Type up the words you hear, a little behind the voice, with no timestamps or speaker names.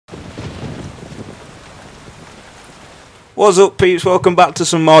What's up, peeps? Welcome back to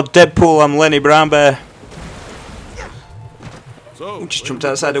some more Deadpool. I'm LennyDaBrownbear. So, Just jumped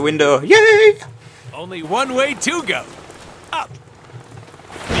outside the window. Yay! only one way to go. Up.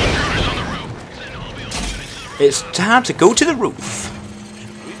 It's time to go to the roof.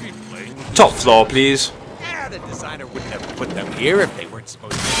 Top floor, please. Yeah, the designer wouldn't have put them here if they weren't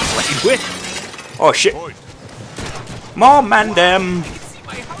supposed to be played with. Oh shit! More man them. I can see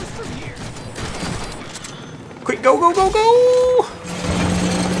my house from here. Quick, go, go, go, go!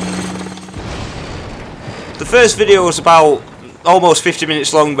 The first video was about almost 50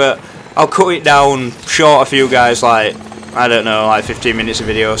 minutes long, but I'll cut it down short for you guys, like, I don't know, like 15 minutes of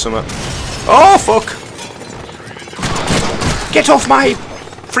video or something. Oh, fuck! Get off my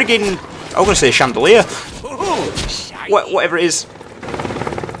friggin', I was gonna say chandelier. Whatever it is.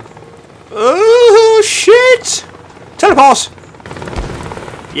 Oh, shit! Teleport!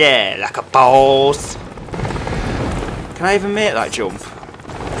 Yeah, like a boss. Can I even make that jump?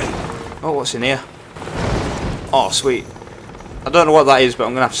 Oh, what's in here? Oh, sweet. I don't know what that is, but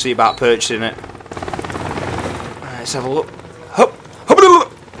I'm going to have to see about purchasing it. Right, let's have a look. Hup.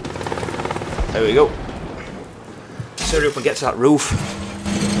 Hup. There we go. Let's hurry up and get to that roof.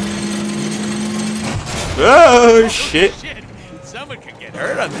 Oh, shit. Someone could get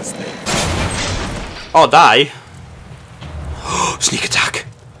hurt on this thing. Or die. Sneak attack.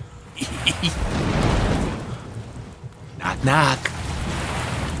 Knock, knock.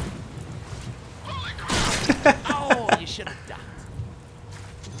 Oh, you should have ducked.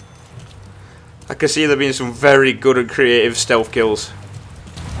 I can see there being some very good and creative stealth kills.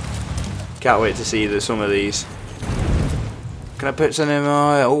 Can't wait to see some of these. Can I put some in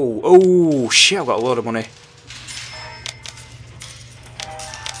my... Oh, shit, I've got a load of money.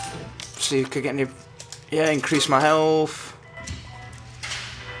 See if I could get any... Yeah, increase my health.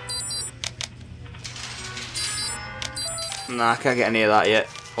 Nah, I can't get any of that yet.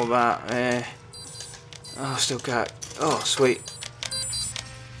 What about... Oh, still can't... Oh, sweet.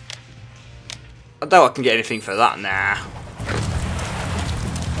 I doubt I can get anything for that, nah.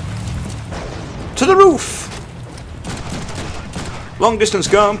 To the roof! Long distance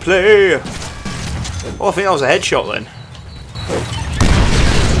gunplay! Oh, I think that was a headshot then.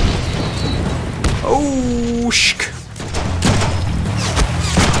 Oh, shk!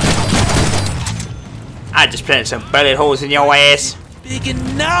 I just planted some bullet holes in your ass. Big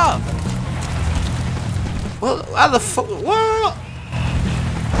enough! Well, how the fuck? What?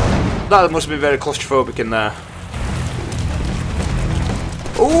 That must have been very claustrophobic in there.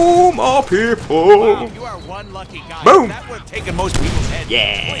 Oh, more people! Wow, you are one lucky guy. Boom! That would have taken most people's heads.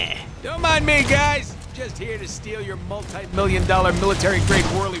 Yeah! Don't mind me, guys. Just here to steal your multi-million-dollar military-grade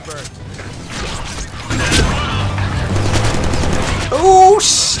whirlybird. Oh,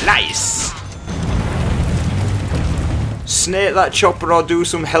 slice! Snake that chopper or do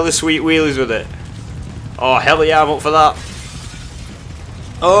some hella sweet wheelies with it. Oh, hell yeah, I'm up for that.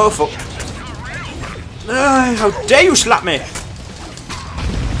 Oh, fuck. How dare you slap me!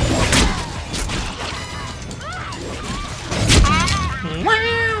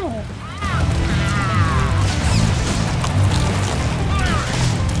 Wow.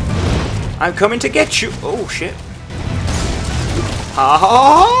 I'm coming to get you. Oh, shit. Ha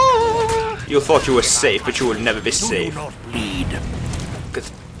ha! You thought you were safe, but you will never be safe.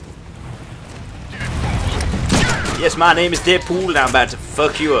 Yes, my name is Deadpool, and I'm about to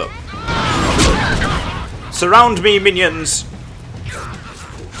fuck you up. Surround me, minions!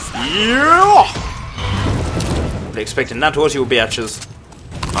 Yeah! I'm expecting that was you, bitches.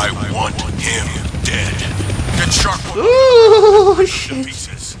 I want him dead. Get sharp. Ooh, shit.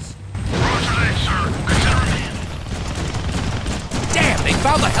 Damn, they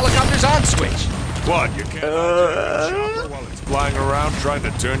found the helicopter's on switch. What, you can't chopper while it's flying around trying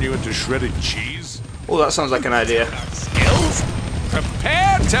to turn you into shredded cheese? Oh, that sounds like an idea. Skills?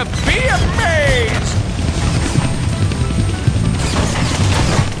 Prepare to be amazed!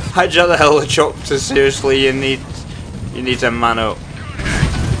 Hijack the helicopter, seriously, you need to man up.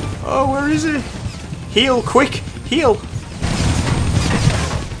 Oh, where is he? Heal, quick! Heal!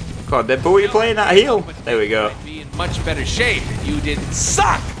 God, Deadpool, you're playing that heal. There we go. I'd be in much better shape if you didn't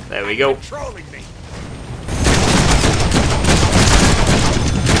suck! There we go. Trolling me.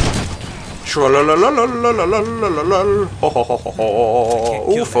 Tra-la-la-la-la-la-la-la-la-la. Ho ho ho ho ho.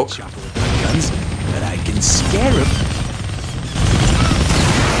 Oh, fuck. Guns, but I can scare him.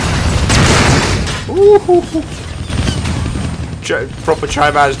 Ooh. Proper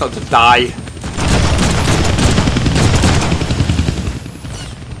try managed not to die.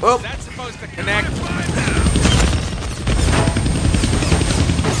 Oh. That's supposed to connect.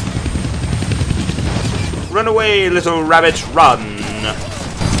 Run away, little rabbit, run.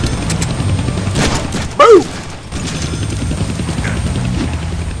 Boom!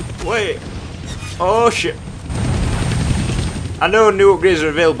 Wait. Oh shit. I know new upgrades are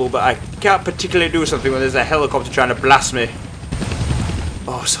available, but I can't particularly do something when there's a helicopter trying to blast me.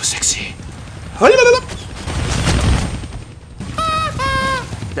 Oh, so sexy.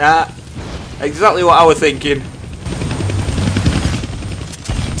 Exactly what I was thinking.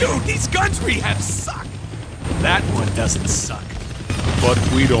 Dude, these guns we have suck. That one doesn't suck. But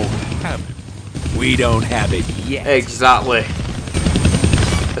we don't have it. We don't have it yet. Exactly.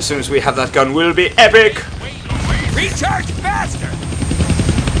 As soon as we have that gun, we'll be epic. Recharge faster.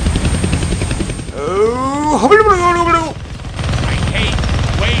 Oh, I hate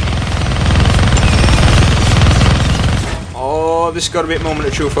waiting. oh, this got a bit moment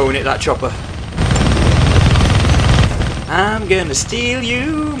of truth when we hit that chopper. I'm gonna steal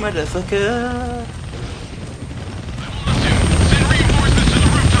you, motherfucker.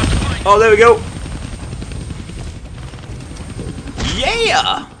 Oh, there we go.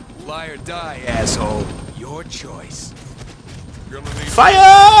 Yeah! Fly or die, asshole. Your choice.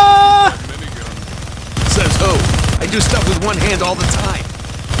 Fire! MiniGun. Says who? I do stuff with one hand all the time.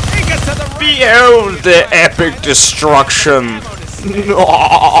 Take us to the right. Behold the epic destruction.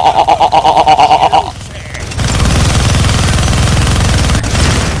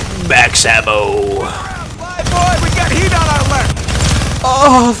 Max ammo. Fly, boy, we got heat on our left.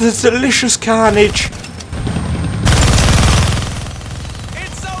 Oh, the delicious carnage.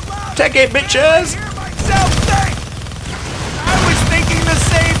 It's so loud. Take it, bitches. I hear myself think. I was thinking the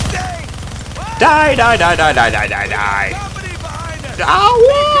same thing. What? Die, die, die, die, die, die, die, die. Company behind us. Ow!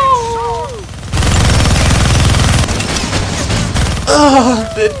 Oh,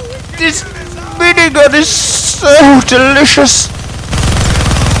 this MiniGun is so delicious.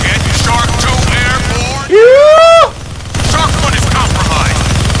 Get Shark 2 airborne. Yeah! Shark 1 is compromised.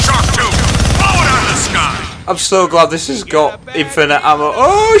 Shark 2, blow it out of the sky. I'm so glad this has got infinite ammo.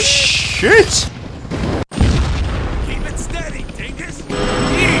 Oh shit! Keep it steady, dingus.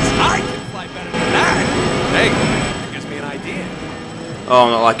 Jeez, I can fly better than that. Hey, that gives me an idea. Oh,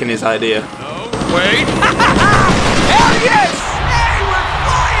 I'm not liking his idea. No, wait. Hell yes! Hey, we're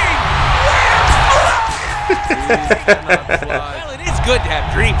flying! Well, it is good to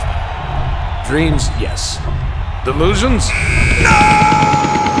have dreams. Dreams, yes. Delusions?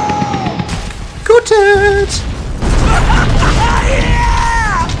 Got it!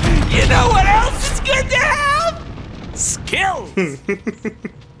 Yeah! You know what else is good to have? Skills!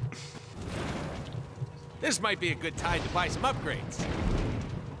 This might be a good time to buy some upgrades.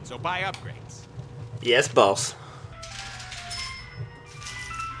 So buy upgrades. Yes, boss.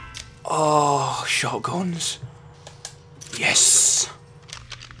 Oh, shotguns. Yes.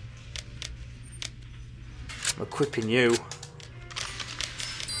 I'm equipping you.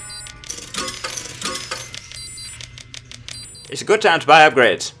 It's a good time to buy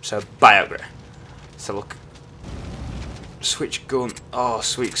upgrades, so buy upgrade. So look. Switch gun. Oh,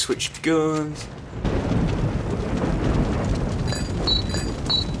 sweet, switch guns.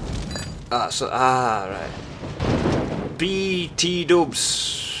 Right. BT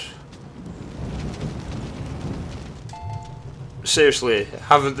dubs. Seriously,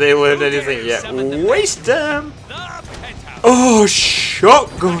 haven't they learned anything yet? Waste them! Oh,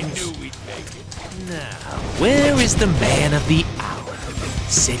 shotguns! Now, where is the man of the hour,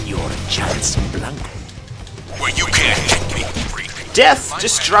 Senor Johnson Blanco? Well, you can't hit me, freak. Death,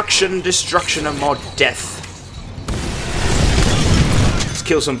 destruction, destruction, and more death. Let's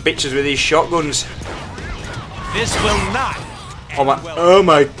kill some bitches with these shotguns. This will not. Oh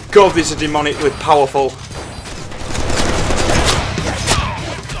my god, these are demonically powerful.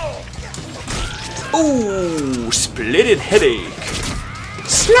 Ooh, splitted headache.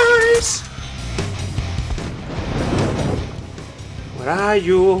 Slice! Where are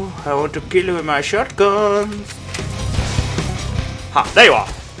you? I want to kill you with my shotgun. Ha, there you are.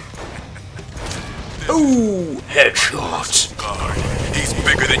 Ooh, headshot. God, he's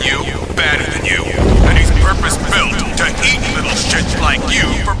bigger than you, badder than you, and he's purpose-built to eat little shits like you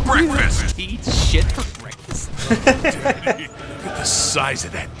for breakfast. Eat shit for breakfast. Look at the size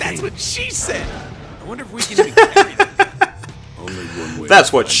of that thing. That's what she said. I wonder if we can even carry that. Only one way.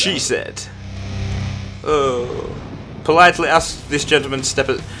 That's what she said. Oh. Politely ask this gentleman to step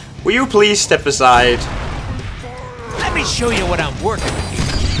aside. Will you please step aside? Let me show you what I'm working with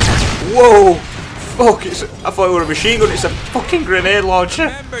here. Whoa! Fuck, I thought it was a machine gun, it's a fucking grenade launcher.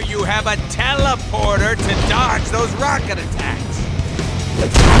 Remember, you have a teleporter to dodge those rocket attacks.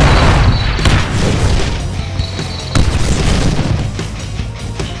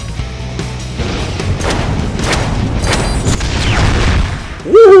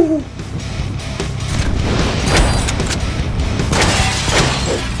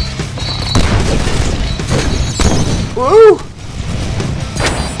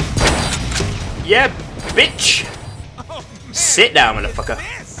 Yeah, bitch. Oh, man, Sit down, what is motherfucker.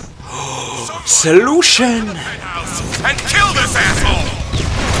 this? Solution. And kill this asshole!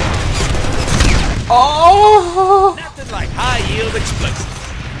 Oh. Nothing like high-yield explosives.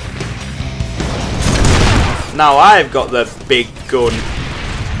 Now I've got the big gun.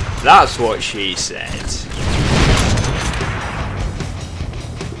 That's what she said.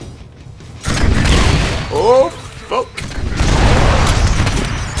 Oh, fuck.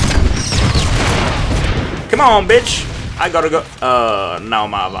 Come on, bitch. I gotta go. Now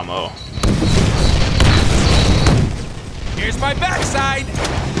I'm out of ammo. Here's my backside.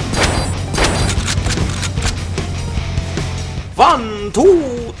 1,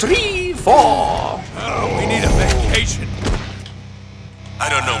 2, 3, 4. Oh, we need a vacation. I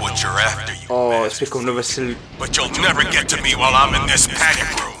don't know what you're after, you Oh, it's become another silly. but you'll never get to me while I'm in this panic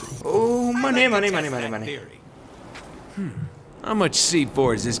room. Oh, money, money, money, money, money. How much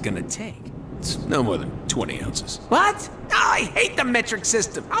C4 is this gonna take? It's no more than 20 ounces. What? Oh, I hate the metric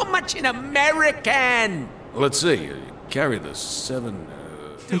system. How much in American? Let's see, you carry the 7...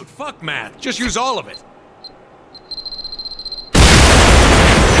 Dude, fuck math. Just use all of it.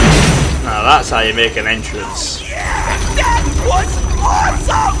 Now that's how you make an entrance. Yeah, that was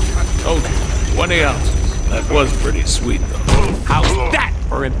awesome! Told you, 20 ounces. That was pretty sweet, though. How's that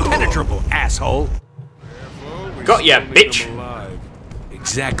for impenetrable, asshole? Got ya, bitch.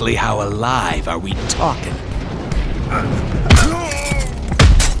 Exactly how alive are we talking?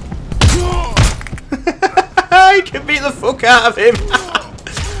 I can beat the fuck out of him.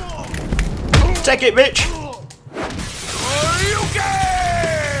 Take it, bitch.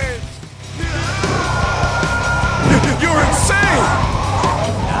 You're insane!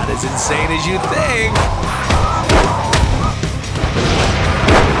 Not as insane as you think.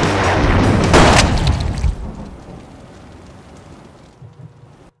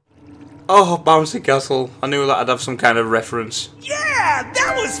 Oh, bouncy castle. I knew that I'd have some kind of reference. Yeah,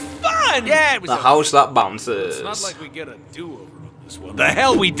 that was fun! Yeah, it was The house that bounces. It's not like we get a do-over on this one. The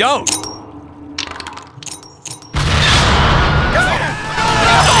hell we don't!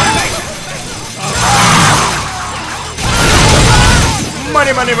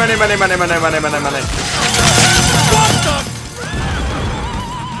 Money, money, money, money, money, money, money, money, money.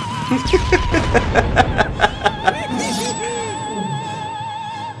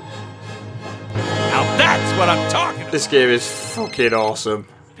 Now that's what I'm talking about! This game is fucking awesome.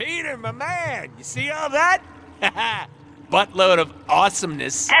 Peter, my man, you see all that? Buttload of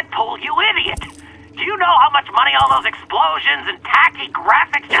awesomeness. Deadpool, you idiot! Do you know how much money all those explosions and tacky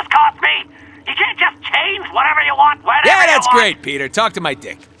graphics just cost me? You can't just change whatever you want, whenever Yeah, you that's want. great, Peter. Talk to my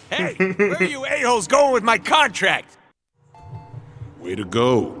dick. Hey, where are you a-holes going with my contract? Way to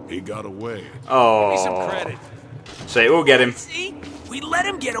go. He got away. Give me Oh. some credit. So we'll get him. See? We let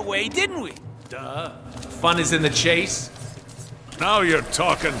him get away, didn't we? Duh. Fun is in the chase. Now you're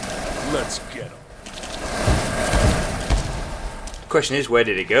talking. Let's get him. The question is, where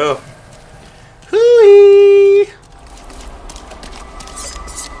did he go? Hooey!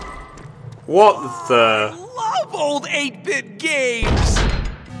 What the? Love old 8-bit games.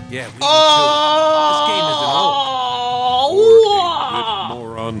 Yeah, we do Oh!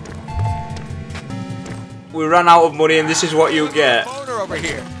 Moron. We ran out of money and this is what you get. too. Boner over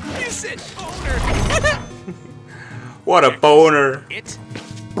here. You said boner. What a boner. It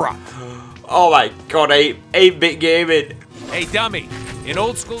brought. Oh my god, 8-bit gaming. Hey, dummy. In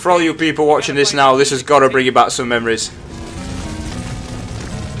old school. For all you people watching this now, this has got to bring you back some memories.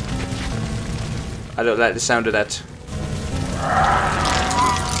 I don't like the sound of that.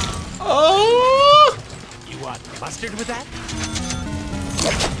 Oh! You want mustard with that?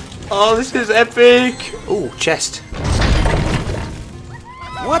 Oh, this is epic! Ooh, chest.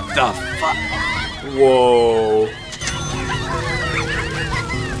 What the fuck? Whoa.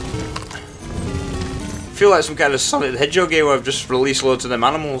 I feel like some kind of Sonic the Hedgehog game where I've just released loads of them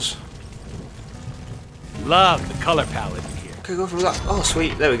animals. Love the color palette in here. Can I go through that? Oh,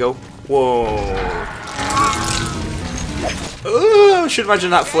 sweet. There we go. Whoa. Oh, I should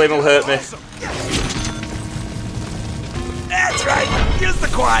imagine that flame will hurt me. That's right. Here's the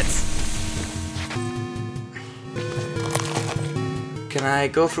quads. Can I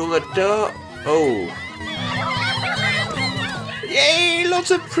go through the door? Oh. Yay, lots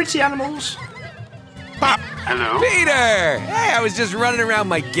of pretty animals. Hello? Peter! Hey, I was just running around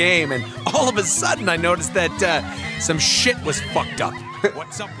my game and all of a sudden I noticed that some shit was fucked up.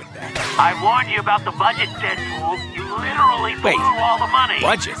 What's up with that? I warned you about the budget, Deadpool. You literally blew Wait. all the money.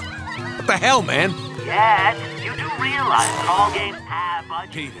 Budget? What the hell, man? Yes, you do realize that all games have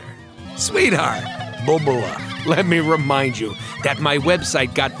budgets. Peter, Sweetheart, Bubula, let me remind you that my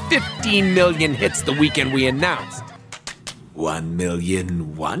website got 15 million hits the weekend we announced. 1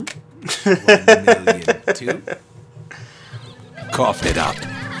 million one? 1 million two? Coughed it up.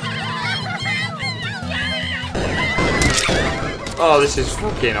 Oh, this is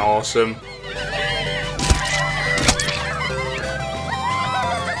fucking awesome.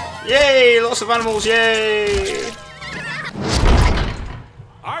 Yay! Lots of animals, yay!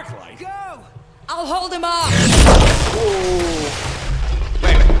 Arclight? Go! I'll hold him off!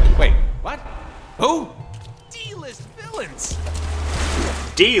 Wait, what? Who? D-list villains!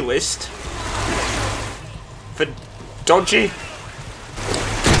 D-list? For dodgy?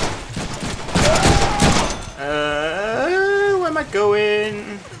 Where am I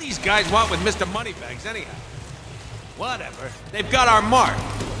going? What do these guys want with Mr. Moneybags anyhow? Whatever. They've got our mark.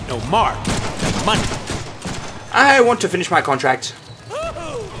 No mark. Money. I want to finish my contract. Ooh,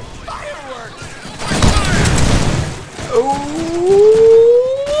 fireworks!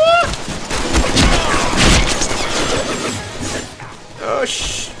 Oh,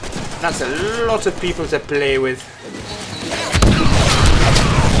 that's a lot of people to play with.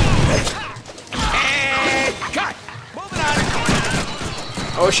 And cut! Moving on!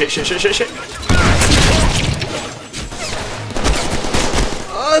 Oh shit.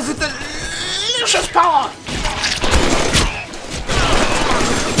 Oh, the delicious power!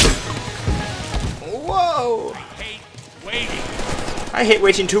 Whoa! I hate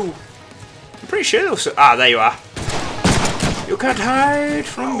waiting too. I'm pretty sure they'll ah, there you are. You can't hide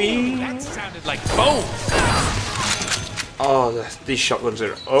from me. That sounded like bones! Oh, these shotguns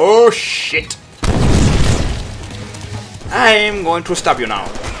are... Oh, shit! I'm going to stab you now.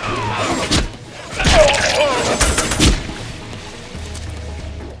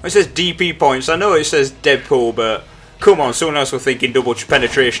 It says DP points. I know it says Deadpool, but come on, someone else was thinking double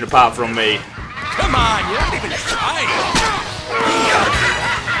penetration apart from me. Come on, you're not even trying!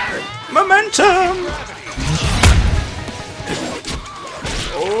 Momentum!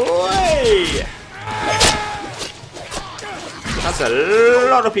 Oi! That's a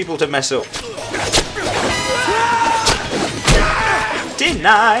lot of people to mess up.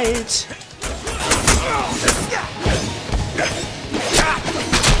 Denied!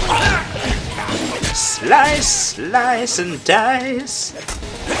 Slice, slice and dice.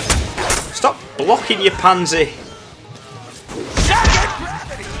 Stop blocking, you pansy.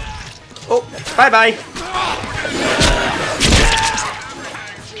 Oh, bye-bye.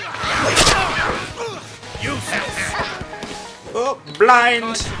 Oh,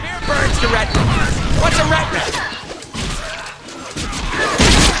 blind. Here burns the retina. What's a retina?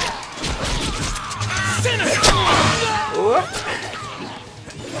 Oh.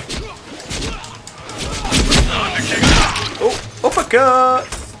 Oh, uppercut.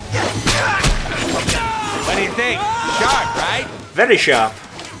 What do you think? Sharp, right? Very sharp.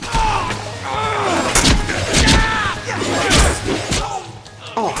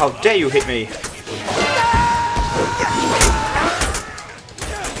 Oh, how dare you hit me.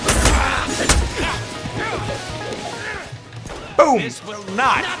 Boom! This will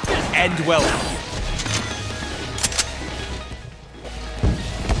not end well.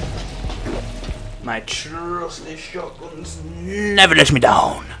 My trusty shotguns never let me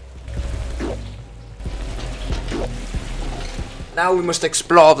down. Now we must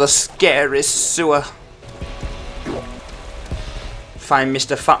explore the scary sewer. Find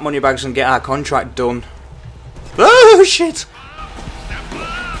Mr. Fat Moneybags and get our contract done. Oh shit!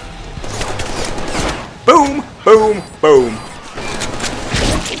 Boom! Boom! Boom!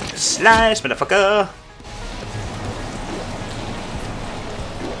 Slice, motherfucker!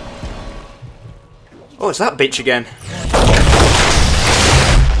 Oh, it's that bitch again.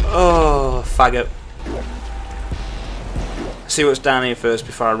 Oh, faggot. See what's down here first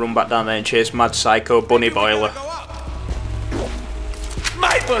before I run back down there and chase Mad Psycho Bunny Boiler.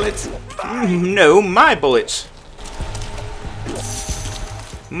 My bullets! No, my bullets.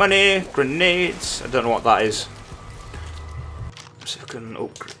 Money, grenades. I don't know what that is. So I can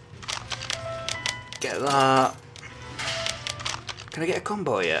get that. Can I get a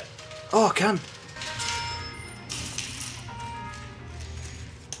combo yet? Oh, I can.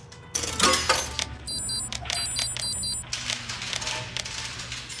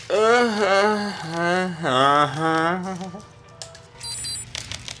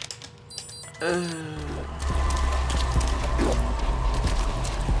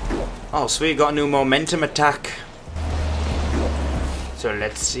 Oh, sweet, got a new momentum attack. So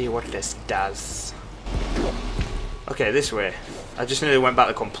let's see what this does. Okay, this way. I just nearly went back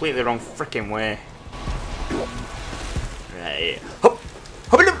the completely wrong freaking way. Right. Hop!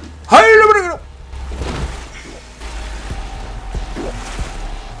 Hop! Hi!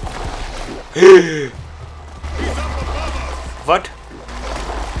 What?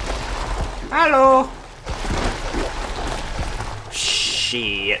 Hello.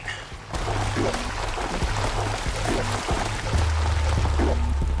 Shit.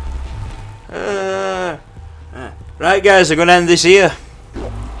 Right guys, I'm going to end this here.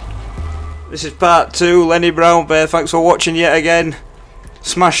 This is part 2, LennyDaBrownbear. Thanks for watching yet again.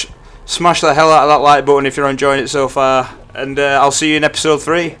 Smash the hell out of that like button if you're enjoying it so far. And I'll see you in episode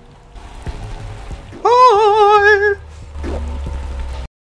 3. Bye!